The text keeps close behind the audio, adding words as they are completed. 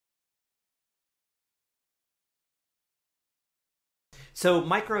So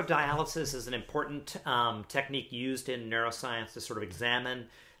microdialysis is an important technique used in neuroscience to sort of examine,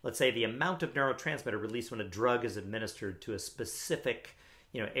 let's say, the amount of neurotransmitter released when a drug is administered to a specific,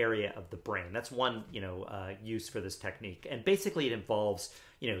 area of the brain. That's one, use for this technique. And basically it involves,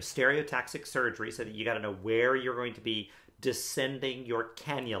 stereotaxic surgery, so that you got to know where you're going to be descending your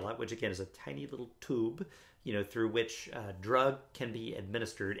cannula, which again is a tiny little tube, through which drug can be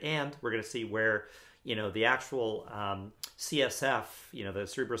administered. And we're going to see where, the actual CSF, the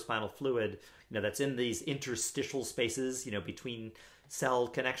cerebrospinal fluid, that's in these interstitial spaces, between cell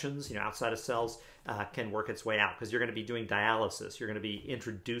connections, outside of cells, can work its way out, because you're going to be doing dialysis. You're going to be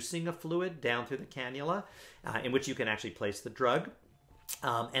introducing a fluid down through the cannula, in which you can actually place the drug.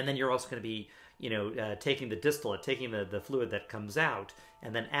 And then you're also going to be, taking the distillate, taking the fluid that comes out,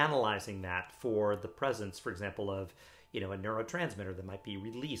 and then analyzing that for the presence, for example, of a neurotransmitter that might be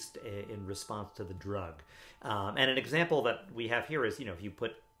released in response to the drug. And an example that we have here is, if you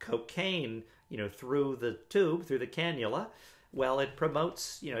put cocaine, through the tube, through the cannula, well, it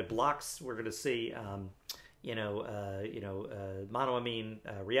promotes, it blocks, we're going to see, monoamine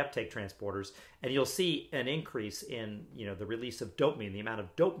reuptake transporters, and you'll see an increase in, the release of dopamine, the amount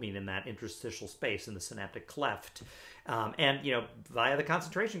of dopamine in that interstitial space in the synaptic cleft. And, via the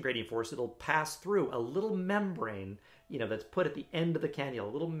concentration gradient force, it'll pass through a little membrane, that's put at the end of the cannula,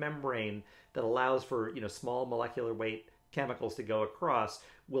 a little membrane that allows for, small molecular weight chemicals to go across.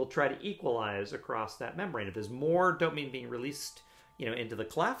 Will try to equalize across that membrane. If there's more dopamine being released, into the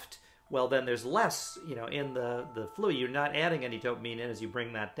cleft, well, then there's less, in the fluid. You're not adding any dopamine in as you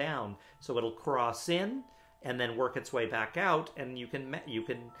bring that down, so it'll cross in and then work its way back out, and you can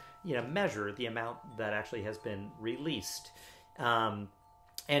measure the amount that actually has been released. And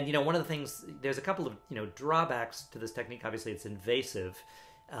one of the things, there's a couple of drawbacks to this technique. Obviously, it's invasive.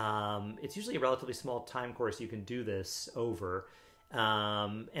 It's usually a relatively small time course you can do this over.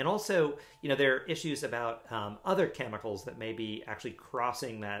 And also, there are issues about other chemicals that may be actually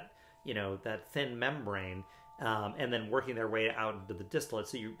crossing that, that thin membrane, and then working their way out into the distillate.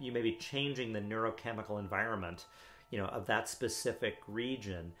 So you may be changing the neurochemical environment, of that specific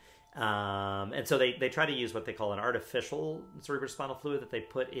region. And so they try to use what they call an artificial cerebrospinal fluid that they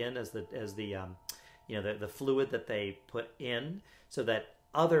put in as the fluid that they put in, so that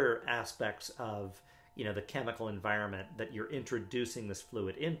other aspects of the chemical environment that you're introducing this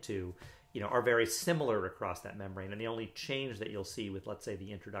fluid into, are very similar across that membrane. And the only change that you'll see with, let's say,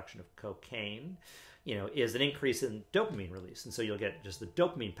 the introduction of cocaine, is an increase in dopamine release. And so you'll get just the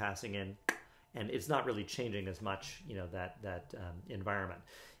dopamine passing in, and it's not really changing as much, that environment.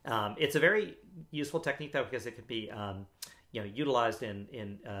 It's a very useful technique, though, because it could be, utilized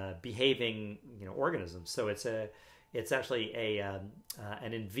in behaving, organisms. So it's actually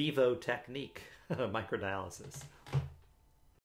an in vivo technique, microdialysis.